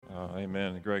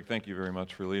Amen. Greg, thank you very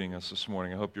much for leading us this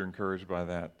morning. I hope you're encouraged by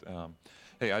that.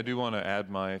 Hey, I do want to add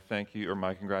my thank you or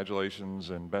my congratulations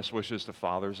and best wishes to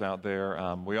fathers out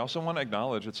there. We also want to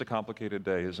acknowledge it's a complicated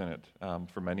day, isn't it,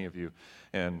 for many of you.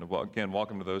 And well, again,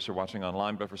 welcome to those who are watching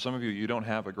online. But for some of you, you don't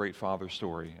have a great father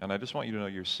story. And I just want you to know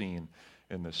you're seen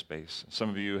in this space.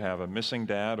 Some of you have a missing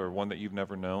dad or one that you've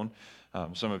never known.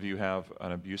 Some of you have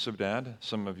an abusive dad.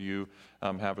 Some of you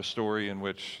have a story in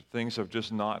which things have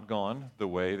just not gone the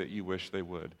way that you wish they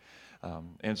would.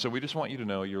 And so we just want you to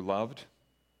know you're loved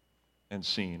and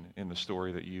seen in the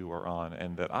story that you are on,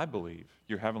 and that I believe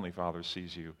your Heavenly Father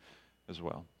sees you as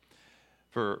well.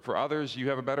 For others, you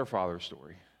have a better father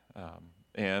story.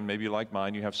 And maybe like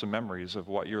mine, you have some memories of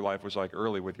what your life was like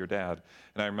early with your dad.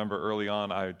 And I remember early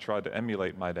on, I tried to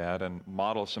emulate my dad and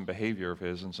model some behavior of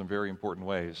his in some very important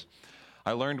ways.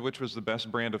 I learned which was the best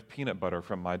brand of peanut butter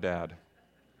from my dad.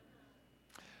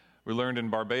 We learned in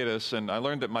Barbados, and I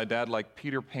learned that my dad liked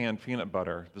Peter Pan peanut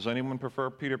butter. Does anyone prefer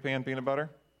Peter Pan peanut butter?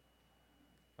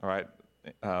 All right.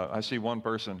 I see one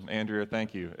person. Andrea,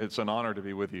 thank you. It's an honor to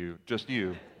be with you, just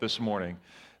you, this morning.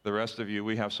 The rest of you,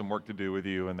 we have some work to do with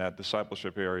you in that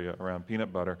discipleship area around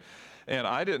peanut butter. And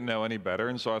I didn't know any better,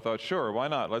 and so I thought, sure, why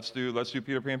not? Let's do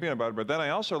Peter Pan peanut butter. But then I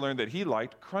also learned that he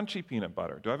liked crunchy peanut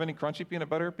butter. Do I have any crunchy peanut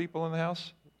butter people in the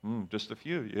house? Just a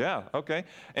few. Yeah, okay.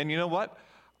 And you know what?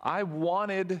 I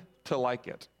wanted to like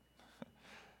it,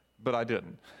 but I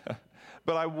didn't.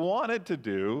 But I wanted to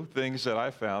do things that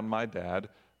I found my dad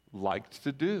liked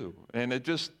to do. And it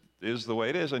just is the way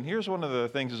it is. And here's one of the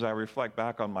things as I reflect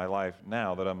back on my life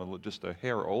now that I'm just a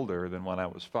hair older than when I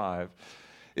was 5,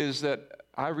 is that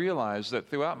I realize that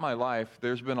throughout my life,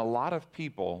 there's been a lot of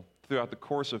people throughout the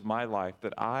course of my life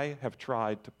that I have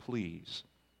tried to please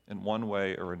in one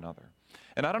way or another.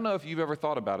 And I don't know if you've ever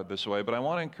thought about it this way, but I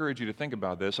want to encourage you to think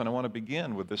about this, and I want to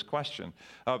begin with this question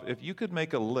of if you could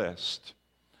make a list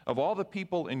of all the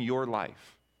people in your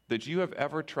life that you have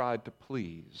ever tried to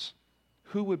please,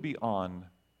 who would be on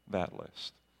that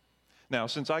list? Now,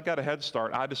 since I got a head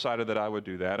start, I decided that I would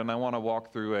do that, and I want to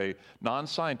walk through a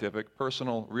non-scientific,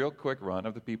 personal, real quick run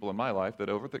of the people in my life that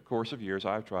over the course of years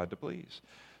I've tried to please.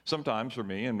 Sometimes for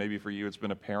me, and maybe for you, it's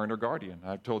been a parent or guardian.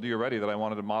 I've told you already that I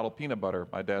wanted to model peanut butter,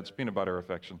 my dad's peanut butter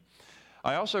affection.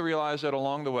 I also realized that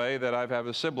along the way that I have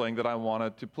a sibling that I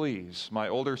wanted to please. My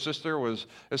older sister was,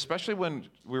 especially when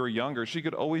we were younger, she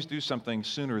could always do something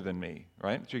sooner than me,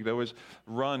 right? She could always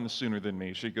run sooner than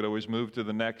me. She could always move to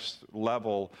the next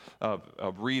level of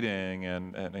reading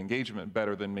and engagement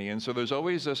better than me. And so there's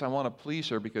always this, I want to please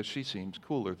her because she seems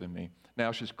cooler than me.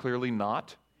 Now she's clearly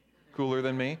not cooler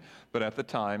than me, but at the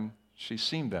time, she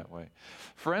seemed that way.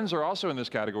 Friends are also in this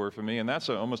category for me, and that's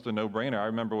almost a no-brainer. I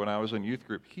remember when I was in youth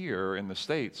group here in the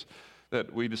States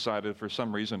that we decided for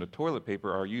some reason to toilet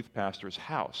paper our youth pastor's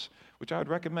house, which I would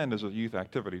recommend as a youth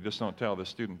activity. Just don't tell the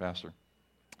student pastor.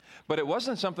 But it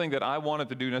wasn't something that I wanted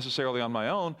to do necessarily on my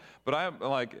own, but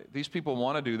these people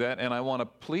want to do that, and I want to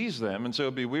please them, and so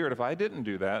it'd be weird if I didn't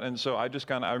do that. And so I just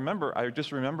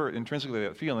remember intrinsically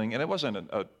that feeling, and it wasn't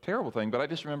a terrible thing, but I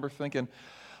just remember thinking,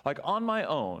 like on my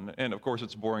own, and of course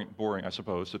it's boring, I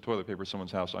suppose, to toilet paper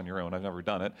someone's house on your own. I've never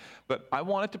done it, but I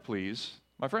wanted to please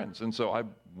my friends, and so I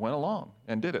went along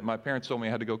and did it. My parents told me I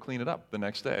had to go clean it up the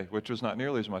next day, which was not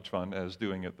nearly as much fun as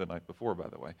doing it the night before, by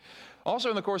the way. Also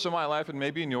in the course of my life, and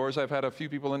maybe in yours, I've had a few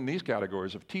people in these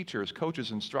categories of teachers,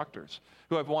 coaches, instructors,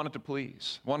 who I've wanted to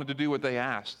please, wanted to do what they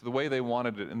asked, the way they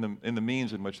wanted it, in the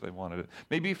means in which they wanted it.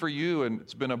 Maybe for you, and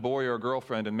it's been a boy or a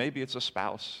girlfriend, and maybe it's a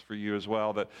spouse for you as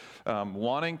well, that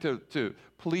wanting to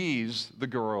please the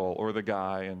girl or the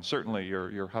guy, and certainly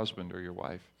your husband or your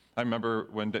wife. I remember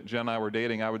when Jen and I were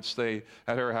dating, I would stay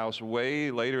at her house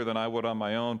way later than I would on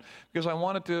my own because I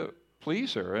wanted to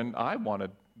please her, and I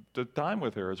wanted to time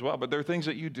with her as well. But there are things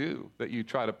that you do that you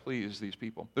try to please these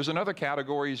people. There's another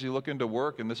category as you look into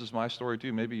work, and this is my story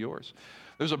too, maybe yours.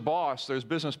 There's a boss, there's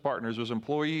business partners, there's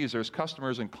employees, there's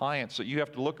customers and clients that you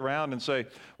have to look around and say,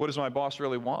 what does my boss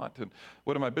really want? And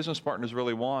what do my business partners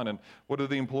really want? And what do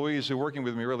the employees who are working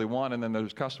with me really want? And then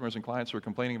there's customers and clients who are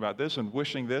complaining about this and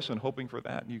wishing this and hoping for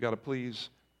that. And you got to please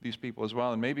these people as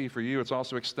well. And maybe for you, it's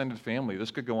also extended family.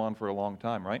 This could go on for a long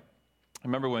time, right? I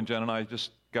remember when Jen and I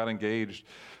just got engaged,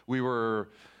 we were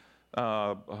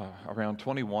around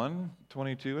 21,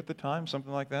 22 at the time,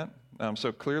 something like that.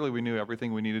 So clearly we knew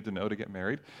everything we needed to know to get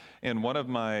married. And one of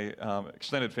my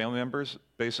extended family members,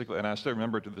 basically, and I still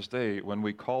remember to this day, when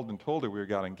we called and told her we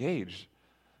got engaged,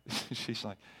 she's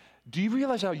like, do you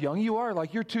realize how young you are?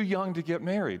 Like, you're too young to get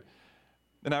married.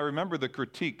 And I remember the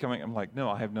critique coming. I'm like, no,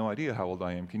 I have no idea how old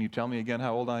I am. Can you tell me again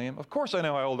how old I am? Of course I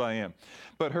know how old I am.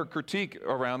 But her critique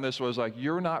around this was like,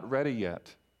 you're not ready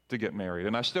yet to get married.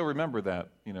 And I still remember that,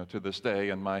 to this day.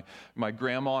 And my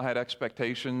grandma had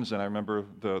expectations, and I remember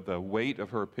the weight of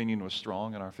her opinion was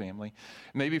strong in our family.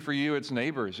 Maybe for you, it's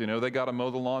neighbors. They got to mow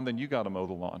the lawn, then you got to mow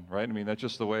the lawn, right? I mean, that's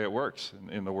just the way it works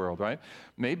in the world, right?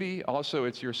 Maybe also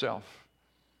it's yourself,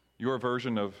 your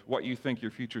version of what you think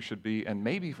your future should be. And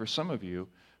maybe for some of you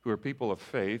who are people of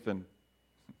faith, and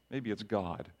maybe it's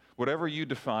God. Whatever you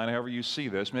define, however you see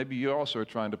this, maybe you also are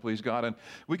trying to please God. And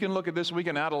we can look at this, we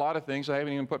can add a lot of things. I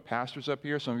haven't even put pastors up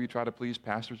here. Some of you try to please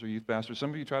pastors or youth pastors. Some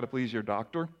of you try to please your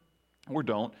doctor, or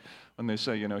don't. When they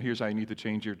say, here's how you need to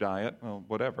change your diet, well,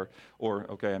 whatever. Or,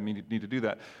 okay, I need to do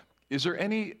that. Is there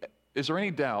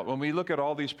any doubt when we look at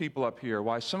all these people up here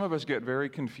why some of us get very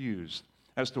confused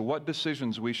as to what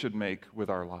decisions we should make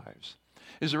with our lives?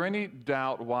 Is there any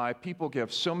doubt why people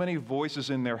give so many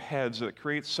voices in their heads that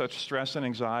creates such stress and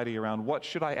anxiety around what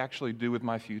should I actually do with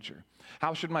my future?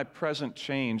 How should my present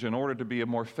change in order to be a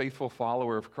more faithful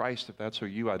follower of Christ, if that's who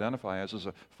you identify as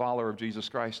a follower of Jesus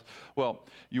Christ? Well,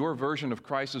 your version of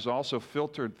Christ is also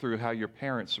filtered through how your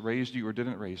parents raised you or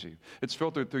didn't raise you. It's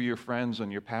filtered through your friends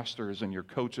and your pastors and your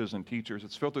coaches and teachers.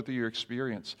 It's filtered through your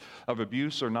experience of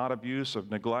abuse or not abuse,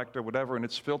 of neglect or whatever, and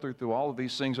it's filtered through all of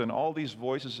these things and all these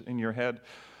voices in your head.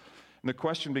 And the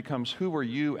question becomes, who are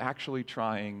you actually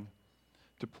trying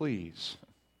to please?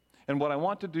 And what I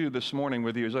want to do this morning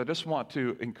with you is I just want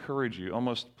to encourage you,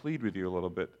 almost plead with you a little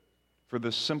bit for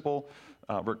this simple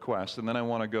request, and then I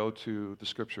want to go to the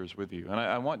scriptures with you. And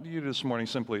I want you this morning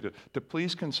simply to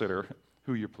please consider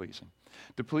who you're pleasing.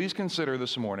 To please consider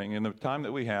this morning, in the time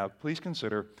that we have, please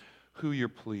consider who you're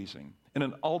pleasing in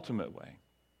an ultimate way.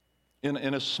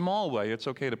 In a small way, it's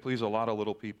okay to please a lot of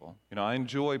little people. I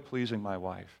enjoy pleasing my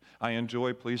wife. I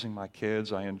enjoy pleasing my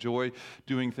kids. I enjoy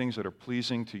doing things that are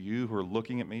pleasing to you who are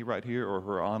looking at me right here or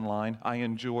who are online. I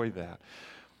enjoy that.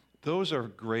 Those are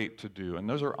great to do, and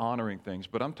those are honoring things,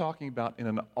 but I'm talking about in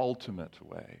an ultimate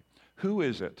way. Who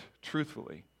is it,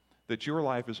 truthfully, that your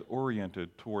life is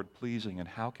oriented toward pleasing, and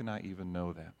how can I even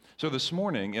know that? So this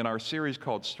morning, in our series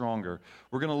called Stronger,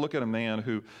 we're going to look at a man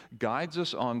who guides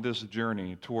us on this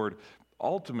journey toward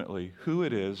ultimately who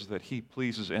it is that he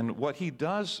pleases. And what he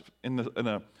does in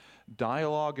a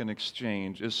dialogue and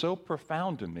exchange is so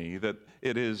profound to me that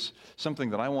it is something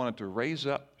that I wanted to raise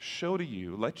up, show to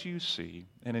you, let you see,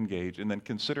 and engage, and then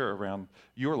consider around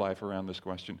your life around this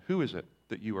question: who is it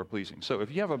that you are pleasing? So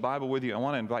if you have a Bible with you, I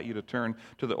want to invite you to turn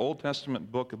to the Old Testament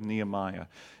book of Nehemiah.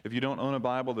 If you don't own a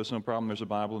Bible, there's no problem. There's a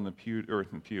Bible in the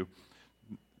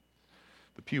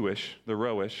pewish, the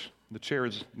rowish, the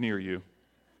chairs near you,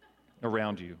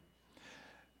 around you.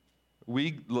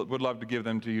 We would love to give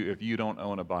them to you if you don't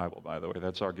own a Bible, by the way.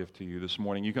 That's our gift to you this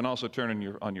morning. You can also turn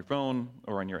on your phone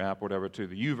or on your app, whatever, to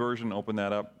the YouVersion, open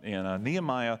that up. And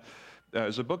Nehemiah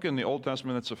is a book in the Old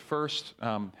Testament that's the first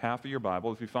half of your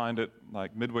Bible. If you find it,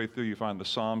 like midway through, you find the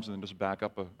Psalms, and then just back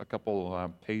up a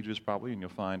couple pages probably, and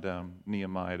you'll find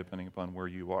Nehemiah, depending upon where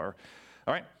you are.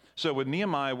 All right, so with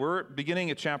Nehemiah, we're beginning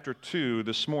at chapter 2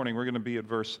 this morning. We're going to be at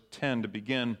verse 10 to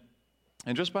begin.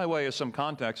 And just by way of some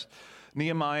context,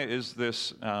 Nehemiah is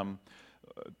this,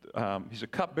 he's a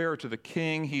cupbearer to the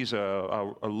king. He's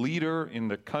a leader in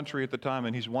the country at the time,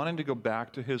 and he's wanting to go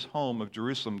back to his home of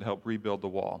Jerusalem to help rebuild the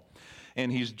wall.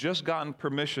 And he's just gotten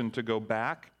permission to go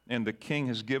back, and the king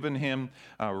has given him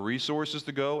resources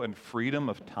to go and freedom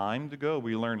of time to go.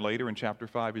 We learn later in chapter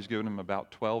 5, he's given him about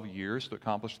 12 years to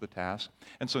accomplish the task.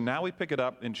 And so now we pick it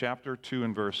up in chapter 2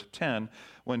 and verse 10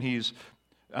 when he's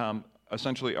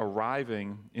essentially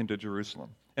arriving into Jerusalem.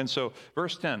 And so,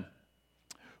 verse 10,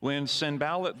 when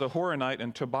Sanballat the Horonite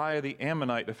and Tobiah the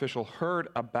Ammonite official heard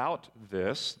about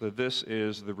this, that this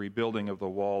is the rebuilding of the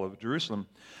wall of Jerusalem,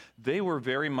 they were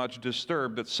very much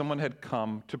disturbed that someone had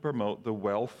come to promote the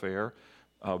welfare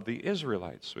of the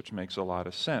Israelites, which makes a lot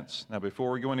of sense. Now, before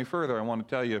we go any further, I want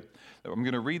to tell you that I'm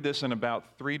going to read this in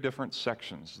about 3 different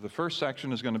sections. The first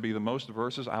section is going to be the most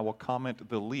verses. I will comment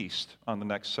the least on the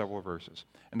next several verses.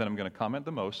 And then I'm going to comment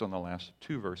the most on the last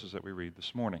 2 verses that we read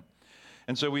this morning.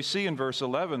 And so we see in verse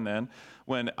 11 then,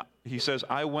 when he says,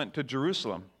 I went to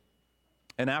Jerusalem,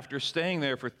 and after staying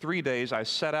there for 3 days, I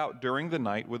set out during the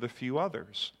night with a few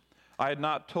others. I had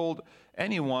not told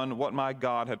anyone what my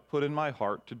God had put in my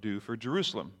heart to do for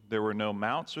Jerusalem. There were no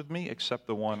mounts with me except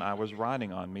the one I was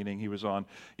riding on, meaning he was on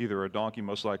either a donkey,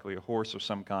 most likely a horse of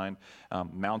some kind,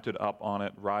 mounted up on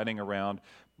it, riding around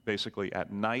basically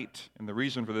at night. And the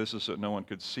reason for this is that no one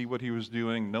could see what he was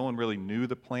doing. No one really knew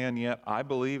the plan yet. I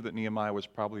believe that Nehemiah was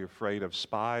probably afraid of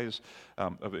spies,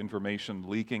 of information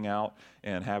leaking out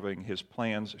and having his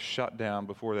plans shut down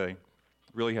before they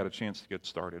really had a chance to get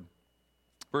started.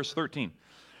 Verse 13,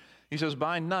 he says,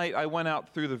 by night I went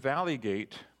out through the valley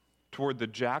gate toward the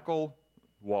Jackal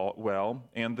Well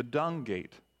and the Dung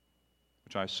Gate,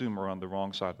 which I assume are on the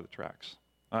wrong side of the tracks.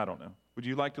 I don't know. Would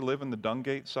you like to live in the Dung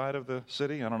Gate side of the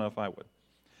city? I don't know if I would.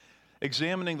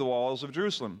 Examining the walls of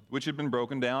Jerusalem, which had been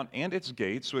broken down, and its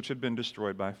gates, which had been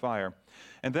destroyed by fire.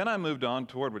 And then I moved on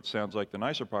toward, which sounds like the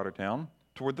nicer part of town,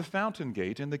 toward the Fountain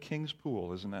Gate and the King's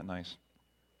Pool. Isn't that nice?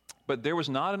 But there was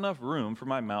not enough room for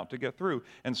my mount to get through,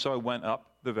 and so I went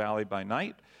up the valley by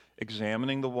night,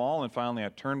 examining the wall, and finally I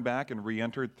turned back and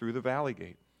re-entered through the valley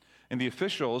gate. And the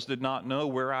officials did not know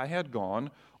where I had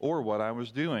gone or what I was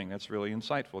doing. That's really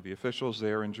insightful. The officials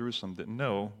there in Jerusalem didn't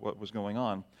know what was going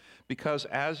on, because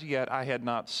as yet I had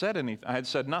not said anything. I had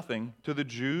said nothing to the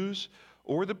Jews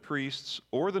or the priests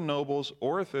or the nobles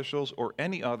or officials or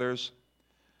any others.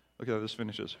 Look at how this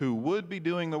finishes. Who would be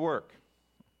doing the work?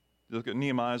 Look at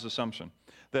Nehemiah's assumption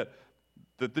that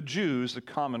the Jews, the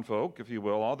common folk, if you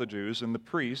will, all the Jews, and the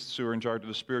priests who are in charge of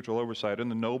the spiritual oversight, and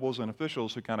the nobles and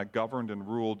officials who kind of governed and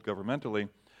ruled governmentally,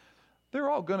 they're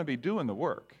all going to be doing the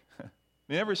work. I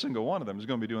mean, every single one of them is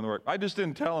going to be doing the work. I just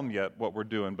didn't tell them yet what we're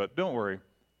doing, but don't worry.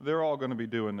 They're all going to be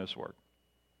doing this work.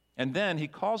 And then he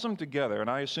calls them together, and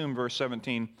I assume verse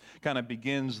 17 kind of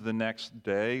begins the next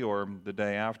day or the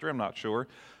day after. I'm not sure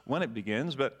when it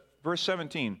begins, but verse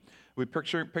 17, we're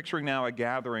picturing now a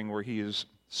gathering where he is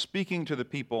speaking to the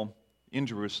people in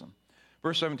Jerusalem.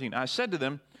 Verse 17, I said to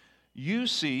them, you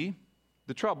see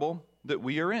the trouble that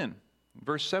we are in.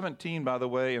 Verse 17, by the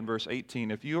way, and verse 18,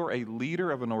 if you are a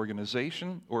leader of an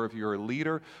organization, or if you're a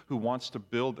leader who wants to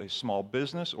build a small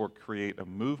business or create a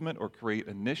movement or create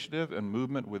initiative and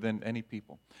movement within any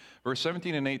people. Verse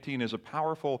 17 and 18 is a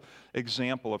powerful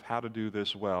example of how to do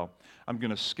this well. I'm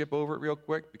going to skip over it real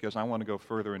quick because I want to go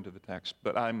further into the text,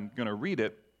 but I'm going to read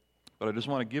it. But I just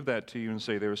want to give that to you and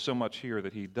say there is so much here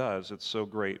that he does. It's so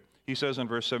great. He says in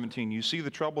verse 17, you see the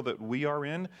trouble that we are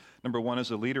in? Number one, as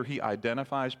a leader, he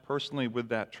identifies personally with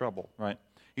that trouble, right?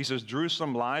 He says,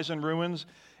 Jerusalem lies in ruins,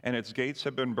 and its gates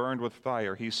have been burned with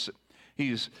fire. He's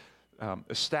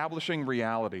establishing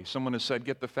reality. Someone has said,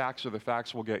 get the facts or the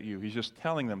facts will get you. He's just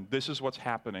telling them, this is what's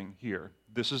happening here.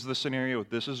 This is the scenario.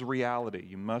 This is reality.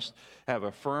 You must have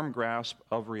a firm grasp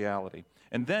of reality.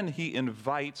 And then he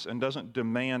invites and doesn't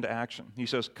demand action. He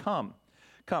says, come,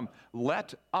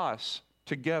 let us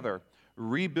together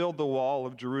rebuild the wall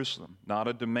of Jerusalem. Not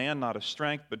a demand, not a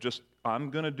strength, but just,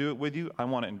 I'm going to do it with you. I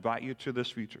want to invite you to this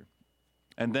future.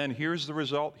 And then here's the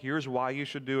result. Here's why you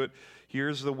should do it.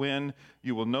 Here's the win.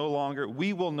 We will no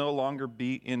longer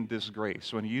be in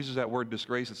disgrace. When he uses that word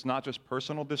disgrace, it's not just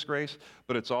personal disgrace,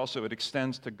 but it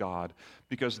extends to God,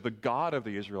 because the God of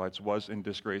the Israelites was in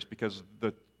disgrace because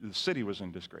the city was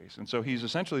in disgrace. And so he's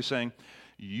essentially saying,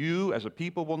 you as a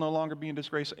people will no longer be in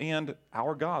disgrace, and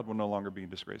our God will no longer be in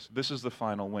disgrace. This is the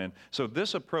final win. So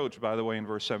this approach, by the way, in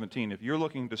verse 17, if you're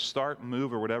looking to start,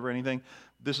 move, or whatever, anything,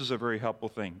 this is a very helpful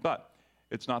thing. But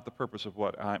it's not the purpose of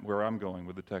where I'm going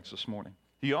with the text this morning.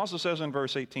 He also says in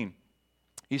verse 18,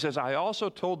 he says, I also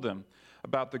told them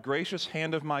about the gracious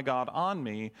hand of my God on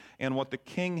me and what the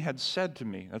king had said to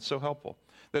me. That's so helpful.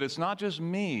 That it's not just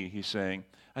me, he's saying.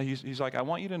 He's like, I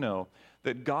want you to know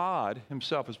that God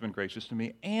himself has been gracious to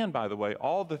me. And by the way,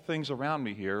 all the things around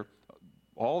me here,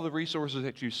 all the resources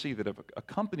that you see that have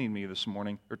accompanied me this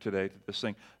morning or today to this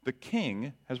thing, the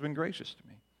king has been gracious to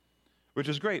me, which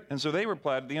is great. And so they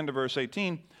replied at the end of verse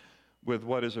 18 with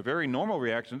what is a very normal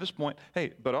reaction at this point.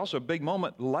 Hey, but also a big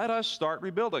moment. Let us start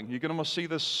rebuilding. You can almost see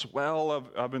this swell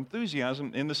of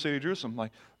enthusiasm in the city of Jerusalem.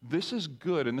 Like, this is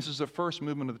good, and this is the first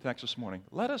movement of the text this morning.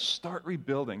 Let us start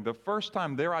rebuilding. The first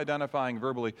time they're identifying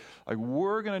verbally, like,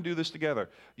 we're going to do this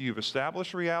together. You've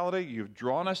established reality. You've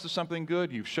drawn us to something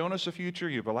good. You've shown us a future.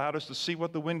 You've allowed us to see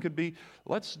what the win could be.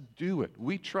 Let's do it.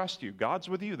 We trust you. God's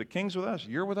with you. The king's with us.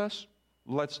 You're with us.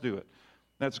 Let's do it.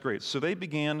 That's great. So they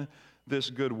began this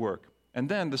good work. And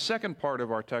then the second part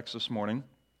of our text this morning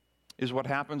is what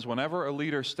happens whenever a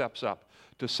leader steps up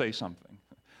to say something.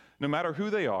 No matter who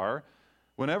they are,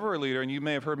 whenever a leader, and you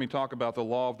may have heard me talk about the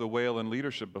law of the whale in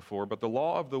leadership before, but the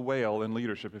law of the whale in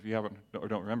leadership, if you haven't or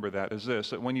don't remember that, is this,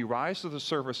 that when you rise to the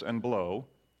surface and blow,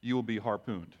 you will be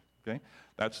harpooned. Okay?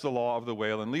 That's the law of the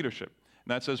whale in leadership.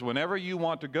 And that says whenever you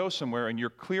want to go somewhere and you're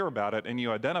clear about it and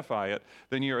you identify it,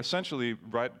 then you're essentially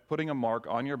putting a mark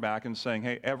on your back and saying,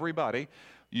 hey, everybody,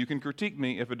 you can critique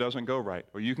me if it doesn't go right.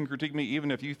 Or you can critique me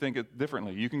even if you think it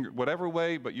differently. You can, whatever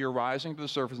way, but you're rising to the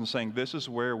surface and saying, this is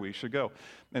where we should go.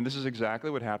 And this is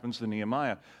exactly what happens to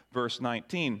Nehemiah. Verse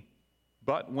 19,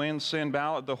 but when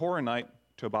Sanballat the Horonite,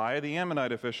 Tobiah the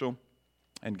Ammonite official,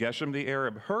 and Geshem the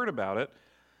Arab heard about it,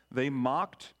 they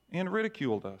mocked and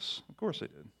ridiculed us. Of course they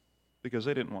did, because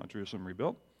they didn't want Jerusalem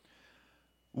rebuilt.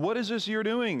 What is this you're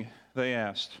doing? They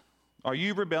asked. Are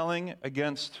you rebelling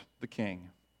against the king?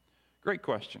 Great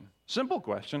question. Simple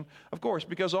question, of course,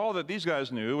 because all that these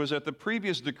guys knew was that the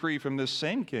previous decree from this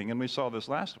same king, and we saw this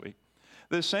last week,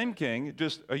 this same king,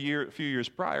 just a few years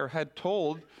prior, had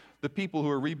told the people who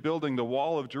were rebuilding the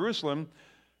wall of Jerusalem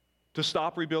to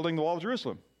stop rebuilding the wall of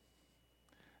Jerusalem.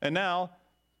 And now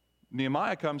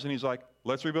Nehemiah comes and he's like,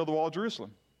 let's rebuild the wall of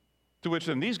Jerusalem. To which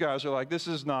then these guys are like, this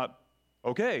is not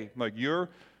okay. Like, you're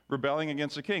rebelling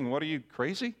against the king. What, are you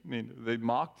crazy? I mean, they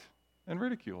mocked and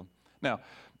ridiculed. Now,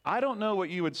 I don't know what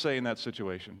you would say in that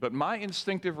situation, but my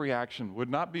instinctive reaction would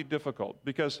not be difficult,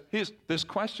 because this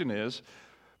question is,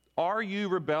 are you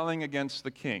rebelling against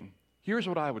the king? Here's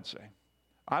what I would say.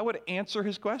 I would answer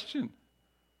his question.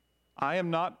 I am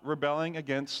not rebelling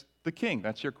against the king.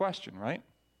 That's your question, right?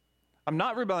 I'm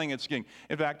not rebelling against the king.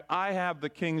 In fact, I have the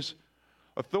king's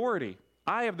authority.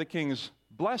 I have the king's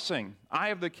blessing. I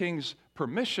have the king's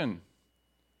permission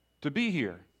to be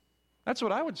here. That's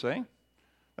what I would say.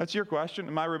 That's your question.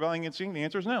 Am I rebelling against the king? The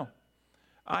answer is no.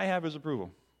 I have his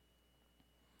approval.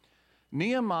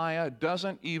 Nehemiah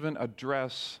doesn't even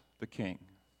address the king.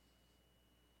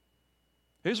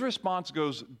 His response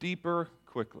goes deeper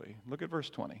quickly. Look at verse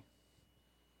 20.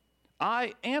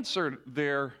 I answered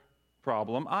their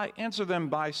problem. I answered them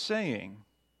by saying,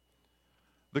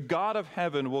 the God of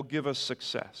heaven will give us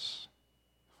success.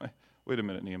 Wait a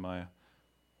minute, Nehemiah.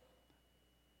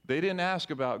 They didn't ask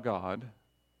about God.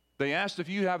 They asked if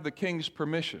you have the king's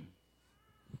permission.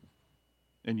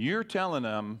 And you're telling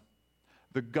them,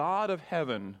 the God of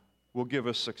heaven will give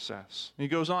us success. And he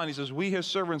goes on, he says, we, his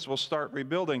servants, will start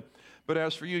rebuilding. But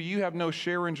as for you, you have no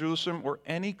share in Jerusalem or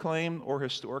any claim or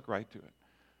historic right to it.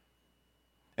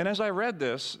 And as I read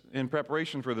this in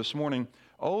preparation for this morning,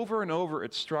 over and over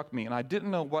it struck me, and I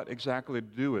didn't know what exactly to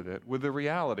do with it, with the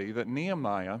reality that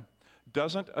Nehemiah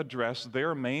doesn't address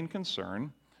their main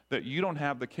concern, that you don't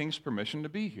have the king's permission to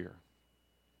be here.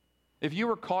 If you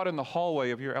were caught in the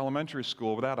hallway of your elementary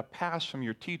school without a pass from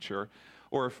your teacher,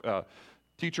 or if a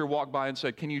teacher walked by and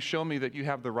said, can you show me that you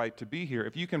have the right to be here?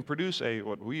 If you can produce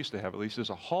what we used to have at least is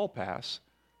a hall pass,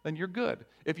 then you're good.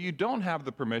 If you don't have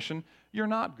the permission, you're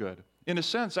not good. In a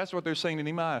sense, that's what they're saying to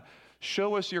Nehemiah.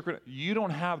 Show us you don't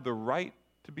have the right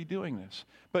to be doing this.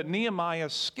 But Nehemiah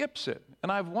skips it.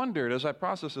 And I've wondered as I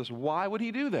process this, why would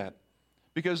he do that?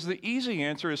 Because the easy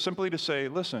answer is simply to say,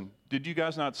 listen, did you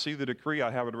guys not see the decree?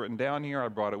 I have it written down here. I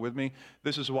brought it with me.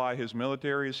 This is why his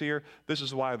military is here. This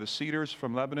is why the cedars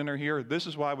from Lebanon are here. This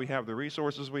is why we have the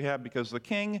resources we have, because the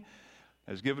king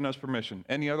has given us permission.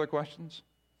 Any other questions?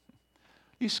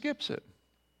 He skips it.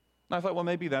 And I thought, well,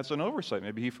 maybe that's an oversight.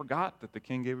 Maybe he forgot that the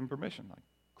king gave him permission. Like,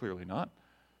 clearly not.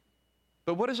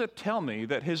 But what does it tell me?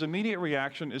 That his immediate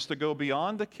reaction is to go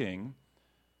beyond the king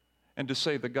and to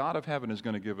say the God of heaven is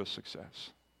going to give us success.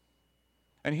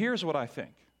 And here's what I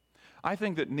think. I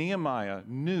think that Nehemiah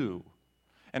knew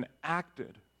and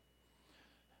acted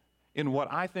in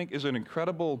what I think is an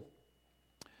incredible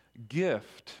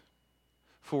gift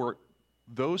for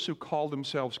those who call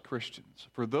themselves Christians.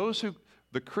 For those who,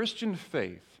 the Christian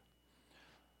faith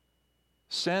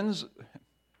sends,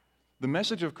 the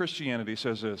message of Christianity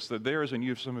says this, that there is,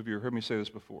 and some of you have heard me say this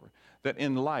before, that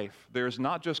in life there is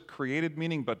not just created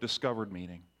meaning but discovered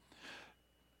meaning.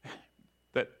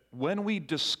 That when we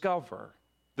discover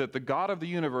that the God of the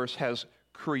universe has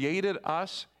created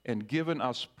us and given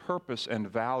us purpose and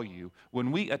value,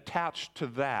 when we attach to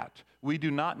that, we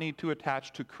do not need to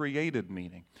attach to created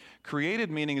meaning. Created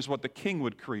meaning is what the king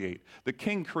would create. The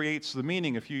king creates the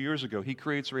meaning a few years ago. He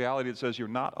creates reality that says you're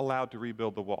not allowed to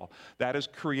rebuild the wall. That is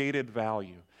created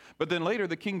value. But then later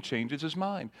the king changes his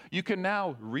mind. You can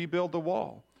now rebuild the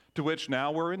wall, to which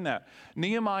now we're in that.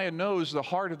 Nehemiah knows the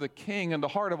heart of the king and the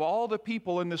heart of all the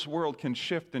people in this world can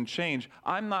shift and change.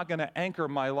 I'm not going to anchor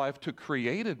my life to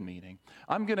created meaning.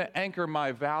 I'm going to anchor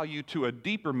my value to a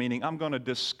deeper meaning. I'm going to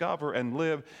discover and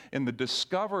live in the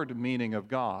discovered meaning of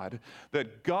God,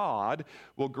 that God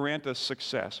will grant us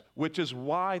success, which is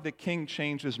why the king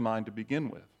changed his mind to begin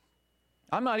with.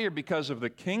 I'm not here because of the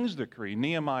king's decree.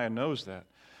 Nehemiah knows that.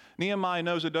 Nehemiah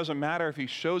knows it doesn't matter if he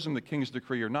shows him the king's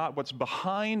decree or not. What's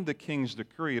behind the king's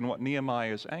decree and what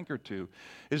Nehemiah is anchored to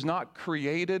is not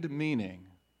created meaning,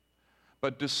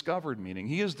 but discovered meaning.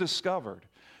 He has discovered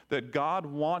that God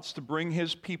wants to bring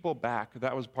his people back.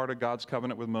 That was part of God's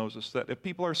covenant with Moses, that if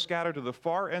people are scattered to the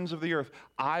far ends of the earth,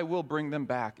 I will bring them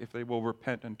back if they will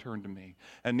repent and turn to me.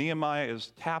 And Nehemiah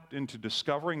is tapped into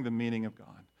discovering the meaning of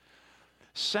God.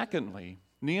 Secondly,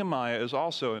 Nehemiah is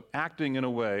also acting in a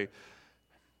way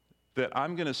that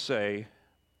I'm going to say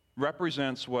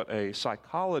represents what a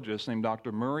psychologist named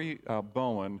Dr. Murray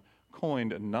Bowen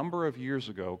coined a number of years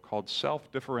ago called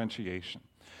self-differentiation.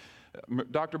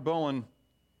 Dr. Bowen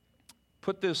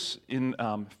put this in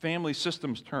family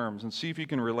systems terms and see if you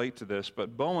can relate to this.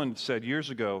 But Bowen said years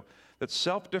ago that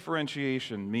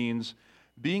self-differentiation means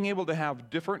being able to have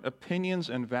different opinions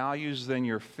and values than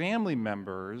your family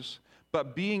members,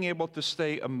 but being able to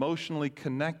stay emotionally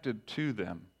connected to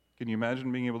them. Can you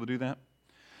imagine being able to do that?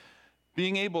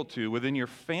 Being able to, within your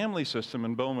family system,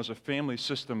 and Bowen was a family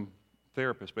system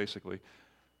therapist basically,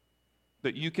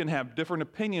 that you can have different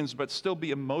opinions but still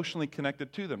be emotionally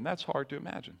connected to them. That's hard to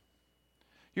imagine.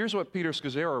 Here's what Peter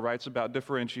Scazzero writes about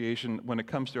differentiation when it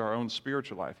comes to our own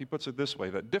spiritual life. He puts it this way,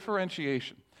 that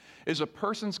differentiation is a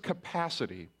person's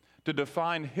capacity to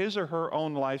define his or her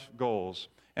own life goals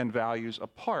and values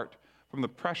apart from the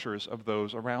pressures of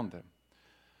those around them.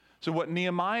 So what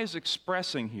Nehemiah is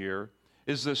expressing here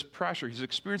is this pressure. He's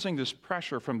experiencing this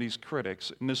pressure from these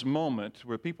critics in this moment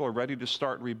where people are ready to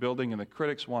start rebuilding and the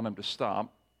critics want him to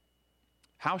stop.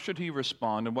 How should he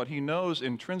respond? And what he knows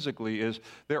intrinsically is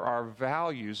there are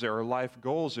values, there are life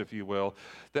goals, if you will,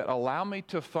 that allow me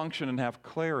to function and have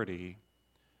clarity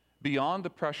beyond the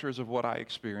pressures of what I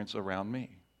experience around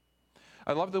me.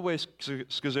 I love the way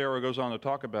Scazzero goes on to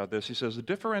talk about this. He says, the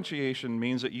differentiation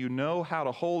means that you know how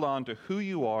to hold on to who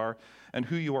you are and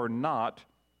who you are not,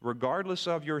 regardless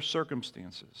of your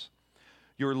circumstances.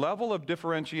 Your level of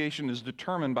differentiation is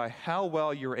determined by how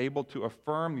well you're able to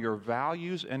affirm your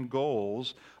values and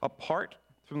goals apart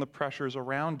from the pressures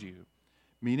around you,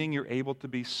 meaning you're able to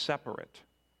be separate,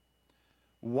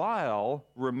 while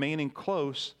remaining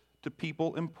close to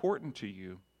people important to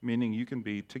you, meaning you can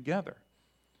be together.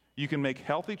 You can make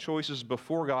healthy choices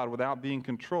before God without being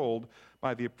controlled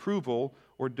by the approval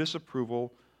or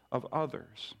disapproval of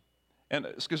others. And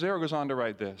Scazzero goes on to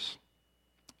write this: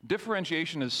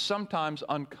 differentiation is sometimes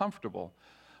uncomfortable,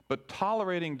 but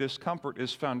tolerating discomfort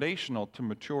is foundational to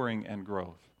maturing and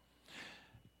growth.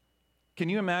 Can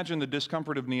you imagine the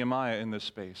discomfort of Nehemiah in this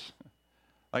space?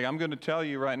 Like, I'm going to tell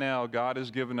you right now, God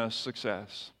has given us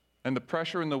success. And the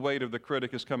pressure and the weight of the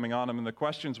critic is coming on him, and the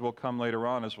questions will come later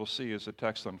on, as we'll see as the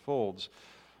text unfolds.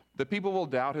 The people will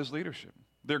doubt his leadership.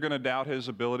 They're going to doubt his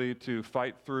ability to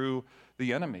fight through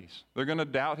the enemies. They're going to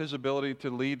doubt his ability to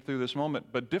lead through this moment.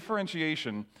 But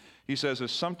differentiation, he says,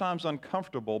 is sometimes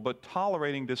uncomfortable, but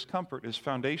tolerating discomfort is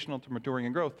foundational to maturing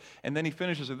and growth. And then he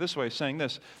finishes it this way, saying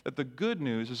this, that the good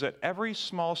news is that every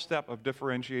small step of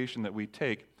differentiation that we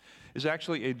take is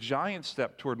actually a giant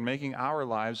step toward making our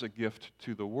lives a gift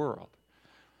to the world.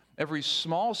 Every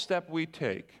small step we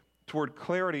take toward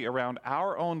clarity around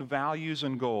our own values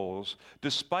and goals,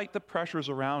 despite the pressures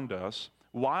around us,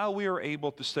 while we are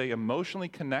able to stay emotionally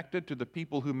connected to the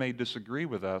people who may disagree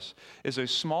with us, is a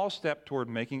small step toward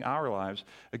making our lives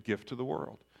a gift to the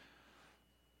world.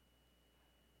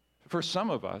 For some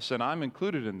of us, and I'm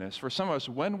included in this, for some of us,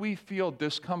 when we feel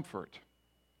discomfort,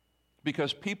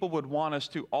 because people would want us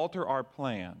to alter our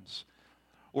plans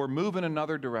or move in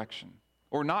another direction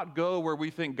or not go where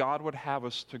we think God would have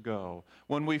us to go,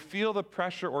 when we feel the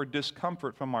pressure or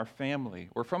discomfort from our family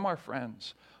or from our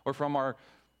friends or from our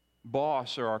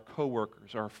boss or our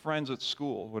coworkers, our friends at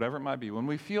school, whatever it might be, when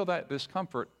we feel that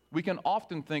discomfort, we can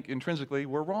often think intrinsically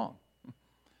we're wrong.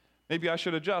 Maybe I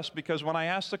should adjust, because when I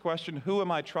ask the question, who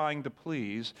am I trying to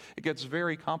please, it gets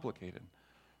very complicated.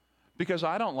 Because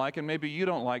I don't like, and maybe you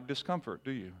don't like, discomfort,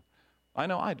 do you? I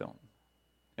know I don't.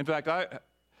 In fact,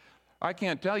 I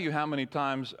can't tell you how many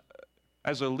times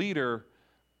as a leader,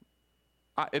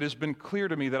 it has been clear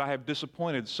to me that I have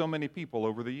disappointed so many people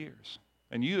over the years.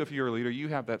 And you, if you're a leader, you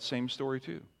have that same story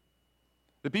too.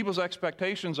 The people's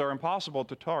expectations are impossible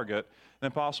to target and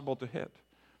impossible to hit.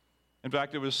 In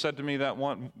fact, it was said to me that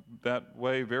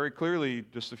way very clearly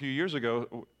just a few years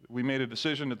ago. We made a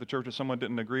decision at the church that someone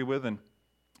didn't agree with, and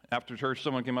after church,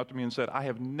 someone came up to me and said, I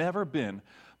have never been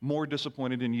more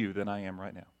disappointed in you than I am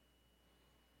right now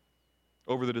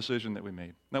over the decision that we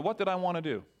made. Now, what did I want to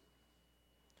do?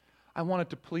 I wanted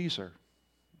to please her,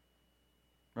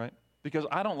 right? Because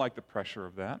I don't like the pressure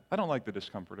of that. I don't like the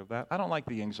discomfort of that. I don't like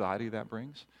the anxiety that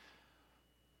brings.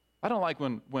 I don't like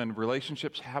when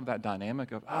relationships have that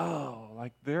dynamic of,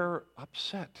 like they're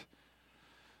upset.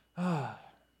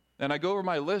 And I go over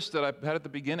my list that I had at the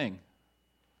beginning.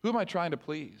 Who am I trying to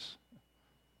please?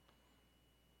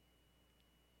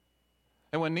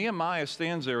 And when Nehemiah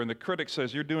stands there and the critic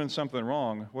says, you're doing something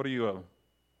wrong, what are you,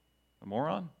 a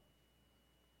moron?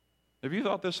 Have you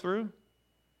thought this through?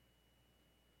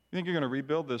 You think you're going to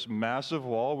rebuild this massive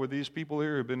wall with these people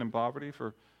here who have been in poverty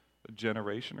for a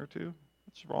generation or two?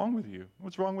 What's wrong with you?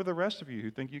 What's wrong with the rest of you who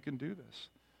think you can do this?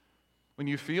 When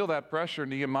you feel that pressure,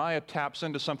 Nehemiah taps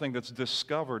into something that's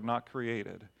discovered, not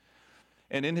created.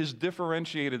 And in his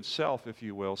differentiated self, if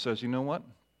you will, says, you know what?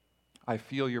 I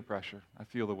feel your pressure. I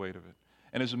feel the weight of it.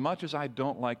 And as much as I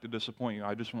don't like to disappoint you,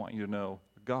 I just want you to know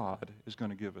God is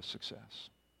going to give us success.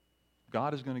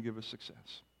 God is going to give us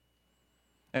success.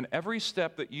 And every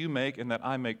step that you make and that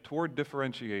I make toward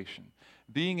differentiation,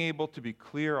 being able to be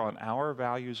clear on our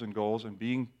values and goals and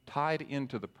being tied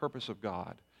into the purpose of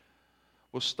God,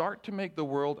 will start to make the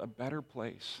world a better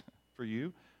place for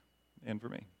you and for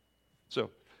me. So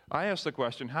I asked the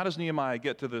question, how does Nehemiah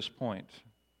get to this point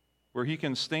where he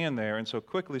can stand there and so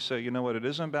quickly say, you know what, it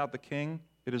isn't about the king,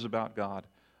 it is about God.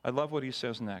 I love what he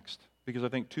says next, because I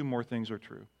think two more things are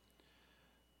true.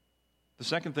 The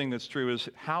second thing that's true is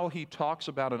how he talks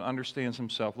about and understands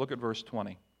himself. Look at verse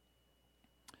 20.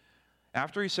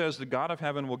 After he says, the God of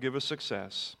heaven will give us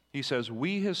success, he says,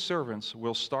 we, his servants,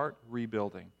 will start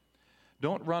rebuilding.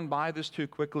 Don't run by this too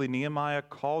quickly. Nehemiah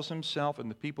calls himself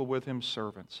and the people with him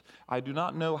servants. I do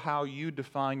not know how you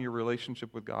define your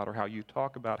relationship with God or how you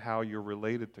talk about how you're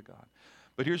related to God.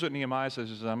 But here's what Nehemiah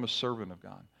says, is I'm a servant of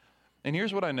God. And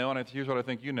here's what I know, and here's what I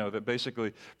think you know, that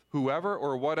basically whoever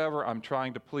or whatever I'm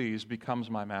trying to please becomes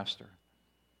my master.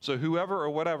 So whoever or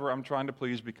whatever I'm trying to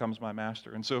please becomes my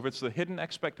master. And so if it's the hidden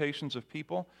expectations of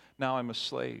people, now I'm a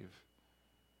slave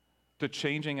to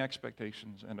changing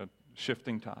expectations and a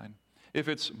shifting time. If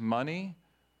it's money,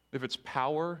 if it's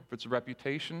power, if it's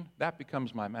reputation, that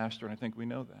becomes my master, and I think we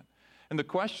know that. And the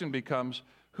question becomes,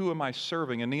 who am I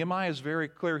serving? And Nehemiah is very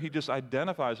clear. He just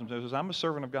identifies himself as, I'm a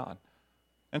servant of God.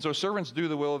 And so servants do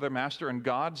the will of their master, and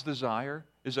God's desire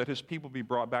is that his people be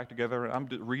brought back together. And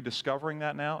I'm rediscovering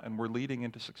that now, and we're leading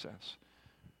into success.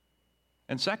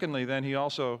 And secondly, then, he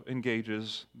also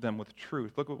engages them with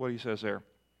truth. Look at what he says there.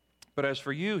 But as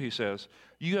for you, he says,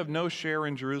 you have no share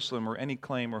in Jerusalem or any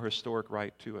claim or historic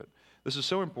right to it. This is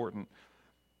so important,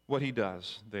 what he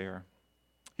does there.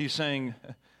 He's saying,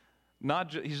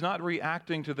 he's not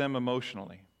reacting to them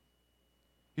emotionally.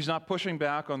 He's not pushing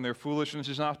back on their foolishness.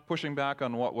 He's not pushing back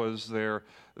on what was their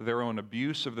own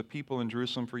abuse of the people in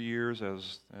Jerusalem for years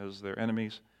as their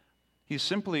enemies. He's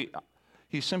simply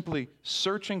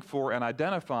searching for and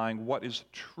identifying what is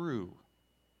true.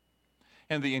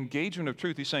 And the engagement of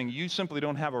truth, he's saying, you simply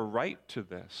don't have a right to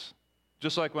this.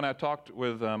 Just like when I talked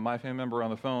with my family member on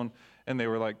the phone, and they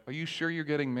were like, are you sure you're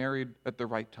getting married at the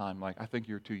right time? Like, I think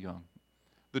you're too young.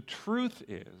 The truth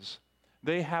is,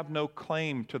 they have no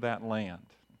claim to that land.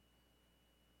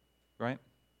 Right?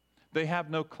 They have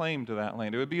no claim to that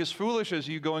land. It would be as foolish as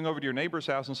you going over to your neighbor's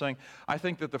house and saying, I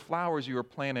think that the flowers you are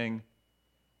planting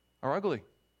are ugly.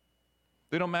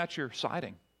 They don't match your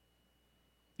siding.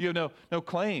 You have no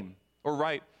claim or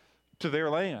right to their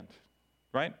land,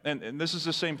 right? And this is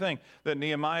the same thing that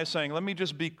Nehemiah is saying, let me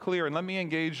just be clear and let me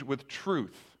engage with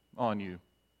truth on you.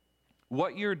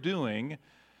 What you're doing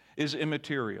is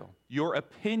immaterial. Your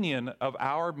opinion of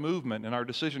our movement and our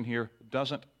decision here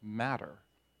doesn't matter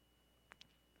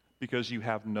because you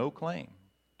have no claim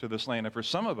to this land. And for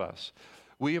some of us,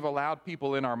 we have allowed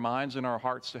people in our minds and our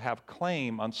hearts to have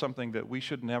claim on something that we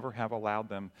should never have allowed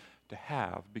them to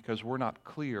have because we're not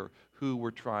clear who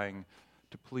we're trying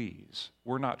to please.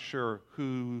 We're not sure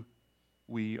who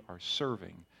we are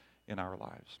serving in our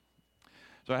lives.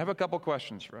 So I have a couple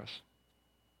questions for us.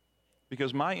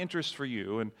 Because my interest for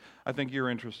you, and I think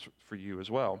your interest for you as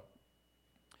well,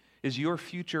 is your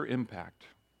future impact.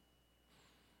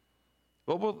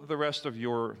 What will the rest of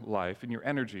your life and your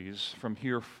energies from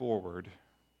here forward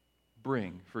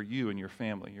bring for you and your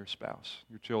family, your spouse,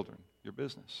 your children, your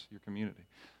business, your community?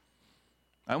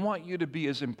 I want you to be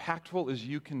as impactful as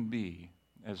you can be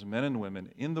as men and women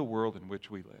in the world in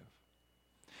which we live.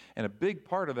 And a big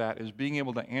part of that is being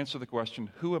able to answer the question,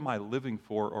 who am I living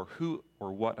for, or who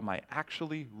or what am I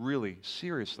actually, really,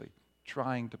 seriously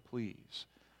trying to please?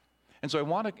 And so I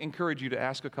want to encourage you to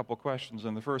ask a couple questions,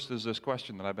 and the first is this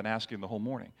question that I've been asking the whole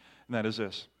morning, and that is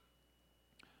this.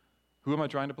 Who am I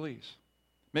trying to please?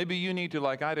 Maybe you need to,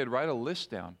 like I did, write a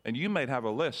list down, and you might have a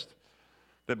list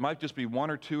that might just be one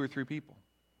or two or three people.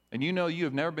 And you know you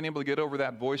have never been able to get over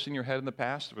that voice in your head in the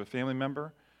past of a family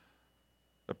member,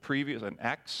 an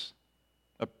ex,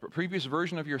 a previous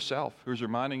version of yourself who's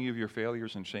reminding you of your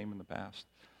failures and shame in the past.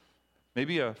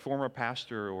 Maybe a former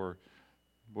pastor or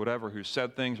whatever who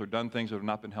said things or done things that have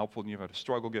not been helpful and you've had a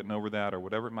struggle getting over that or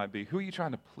whatever it might be. Who are you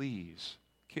trying to please?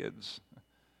 Kids,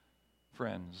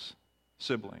 friends,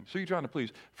 siblings. Who are you trying to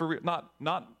please? For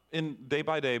not in day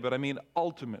by day, but I mean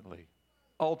ultimately,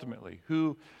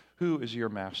 who is your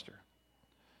master?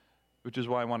 Which is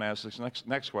why I want to ask this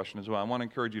next question as well. I want to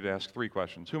encourage you to ask three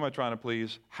questions. Who am I trying to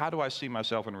please? How do I see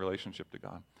myself in relationship to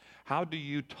God? How do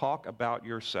you talk about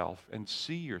yourself and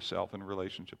see yourself in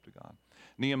relationship to God?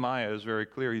 Nehemiah is very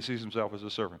clear. He sees himself as a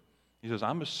servant. He says,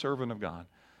 I'm a servant of God.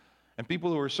 And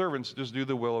people who are servants just do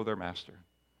the will of their master.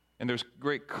 And there's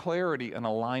great clarity and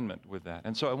alignment with that.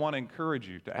 And so I want to encourage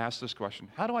you to ask this question: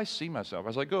 how do I see myself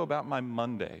as I go about my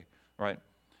Monday, right?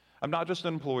 I'm not just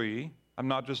an employee. I'm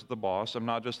not just the boss. I'm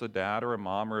not just a dad or a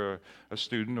mom or a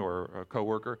student or a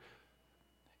coworker.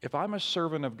 If I'm a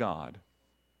servant of God,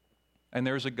 and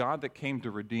there's a God that came to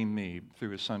redeem me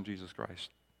through his son, Jesus Christ,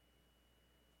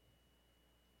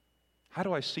 how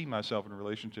do I see myself in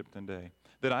relationship today?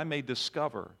 That I may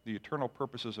discover the eternal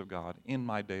purposes of God in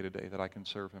my day-to-day, that I can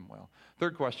serve him well.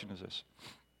 Third question is this: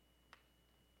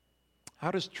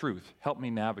 how does truth help me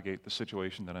navigate the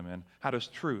situation that I'm in? How does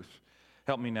truth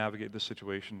help me navigate the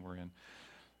situation we're in?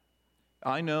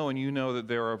 I know and you know that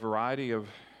there are a variety of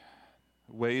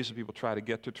ways that people try to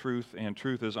get to truth, and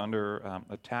truth is under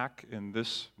attack in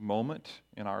this moment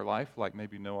in our life like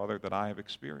maybe no other that I have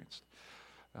experienced.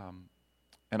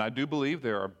 And I do believe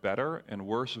there are better and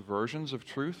worse versions of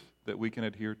truth that we can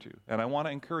adhere to. And I want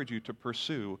to encourage you to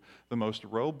pursue the most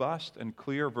robust and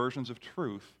clear versions of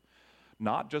truth,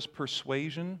 not just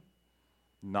persuasion,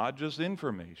 not just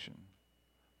information,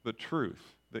 but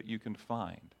truth that you can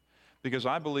find. Because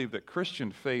I believe that Christian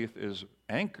faith is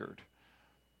anchored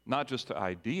not just to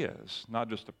ideas, not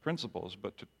just to principles,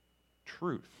 but to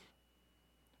truth.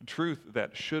 Truth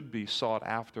that should be sought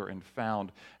after and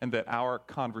found, and that our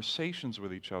conversations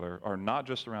with each other are not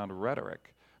just around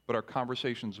rhetoric, but our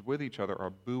conversations with each other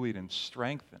are buoyed and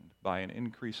strengthened by an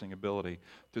increasing ability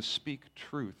to speak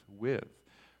truth with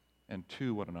and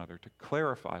to one another, to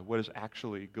clarify what is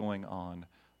actually going on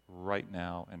right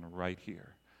now and right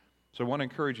here. So I want to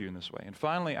encourage you in this way. And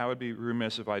finally, I would be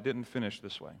remiss if I didn't finish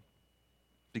this way,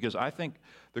 because I think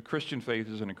the Christian faith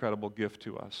is an incredible gift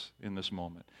to us in this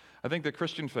moment. I think the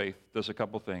Christian faith does a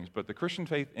couple things, but the Christian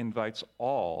faith invites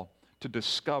all to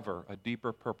discover a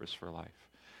deeper purpose for life.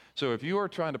 So if you are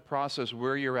trying to process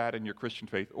where you're at in your Christian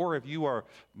faith, or if you are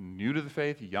new to the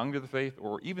faith, young to the faith,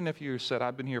 or even if you said,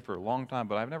 I've been here for a long time,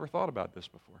 but I've never thought about this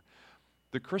before,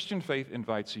 the Christian faith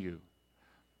invites you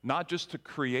not just to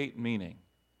create meaning,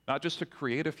 not just to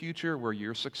create a future where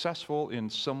you're successful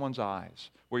in someone's eyes,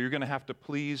 where you're going to have to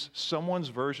please someone's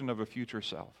version of a future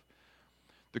self.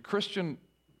 The Christian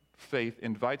faith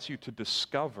invites you to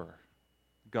discover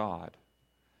God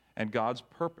and God's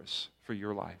purpose for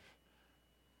your life,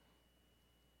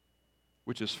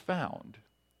 which is found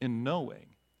in knowing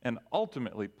and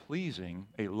ultimately pleasing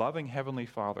a loving Heavenly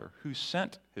Father who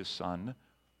sent his Son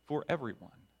for everyone.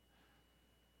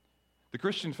 The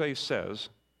Christian faith says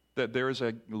that there is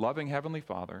a loving Heavenly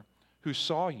Father who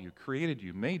saw you, created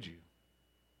you, made you,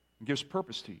 and gives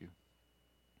purpose to you,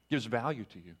 gives value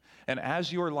to you. And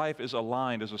as your life is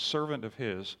aligned as a servant of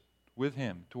his, with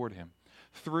him, toward him,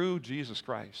 through Jesus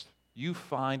Christ, you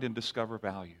find and discover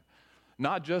value.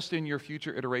 Not just in your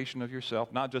future iteration of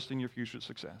yourself, not just in your future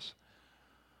success,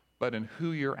 but in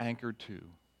who you're anchored to,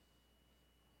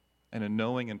 and in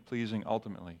knowing and pleasing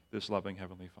ultimately this loving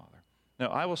Heavenly Father. Now,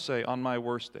 I will say on my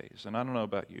worst days, and I don't know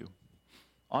about you,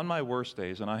 on my worst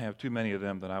days, and I have too many of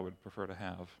them that I would prefer to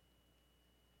have,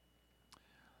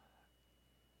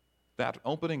 that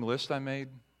opening list I made,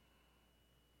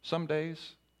 some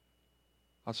days,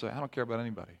 I'll say, I don't care about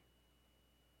anybody.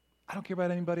 I don't care about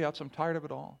anybody else. I'm tired of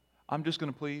it all. I'm just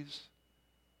going to please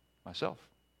myself.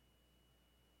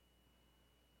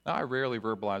 Now, I rarely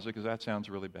verbalize it because that sounds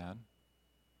really bad.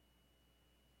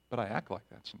 But I act like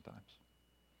that sometimes.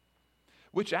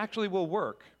 Which actually will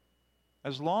work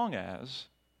as long as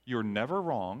you're never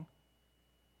wrong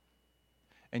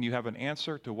and you have an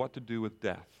answer to what to do with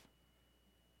death.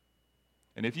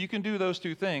 And if you can do those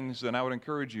two things, then I would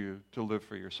encourage you to live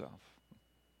for yourself.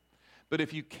 But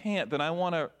if you can't, then I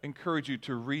want to encourage you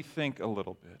to rethink a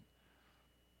little bit.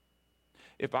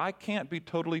 If I can't be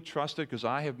totally trusted because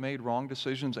I have made wrong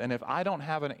decisions, and if I don't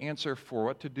have an answer for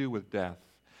what to do with death,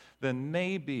 then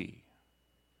maybe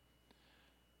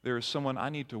there is someone I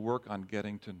need to work on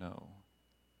getting to know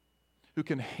who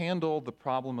can handle the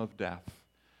problem of death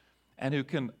and who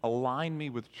can align me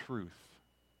with truth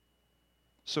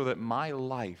so that my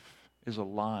life is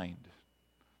aligned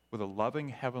with a loving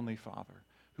Heavenly Father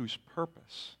whose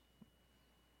purpose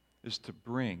is to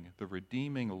bring the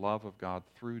redeeming love of God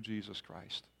through Jesus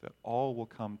Christ, that all will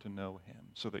come to know him,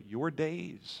 so that your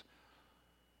days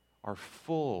are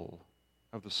full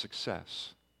of the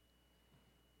success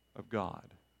of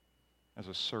God as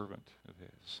a servant of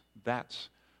his. That's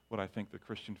what I think the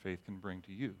Christian faith can bring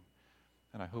to you,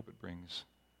 and I hope it brings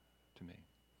to me.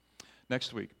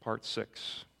 Next week, part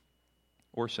 6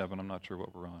 or 7, I'm not sure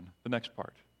what we're on, the next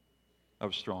part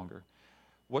of Stronger.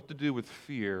 What to do with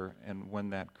fear and when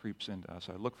that creeps into us.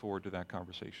 I look forward to that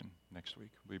conversation next week.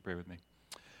 Will you pray with me?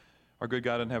 Our good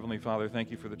God and Heavenly Father, thank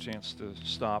you for the chance to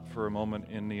stop for a moment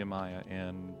in Nehemiah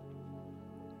and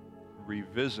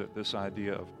revisit this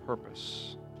idea of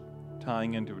purpose,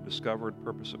 tying into a discovered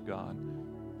purpose of God.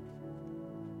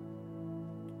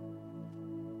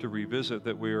 To revisit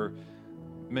that we're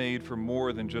made for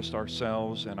more than just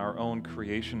ourselves and our own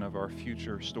creation of our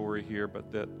future story here,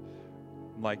 but that,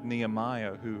 like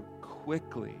Nehemiah, who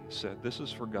quickly said, this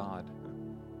is for God.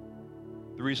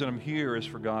 The reason I'm here is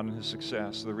for God and His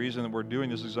success. The reason that we're doing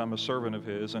this is I'm a servant of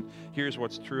His. And here's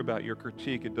what's true about your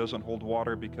critique. It doesn't hold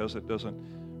water because it doesn't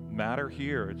matter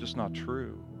here. It's just not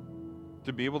true.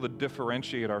 To be able to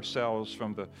differentiate ourselves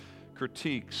from the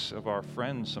critiques of our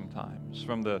friends sometimes,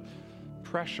 from the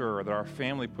pressure that our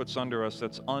family puts under us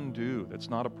that's undue, that's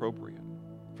not appropriate,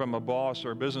 from a boss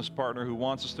or a business partner who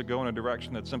wants us to go in a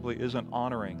direction that simply isn't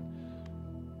honoring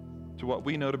to what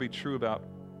we know to be true about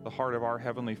the heart of our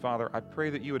Heavenly Father. I pray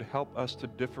that you would help us to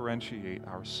differentiate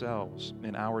ourselves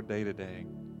in our day-to-day,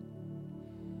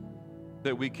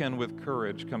 that we can with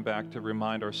courage come back to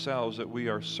remind ourselves that we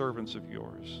are servants of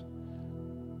yours,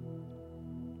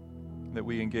 that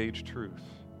we engage truth,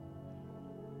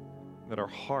 that our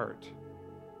heart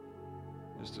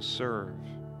is to serve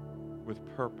with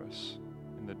purpose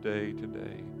in the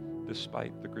day-to-day,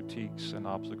 despite the critiques and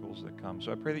obstacles that come.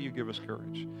 So I pray that you give us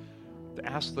courage to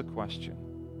ask the question,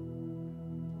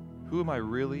 who am I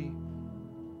really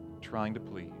trying to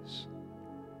please?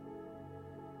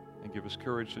 And give us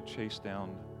courage to chase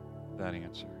down that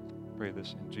answer. Pray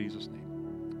this in Jesus' name.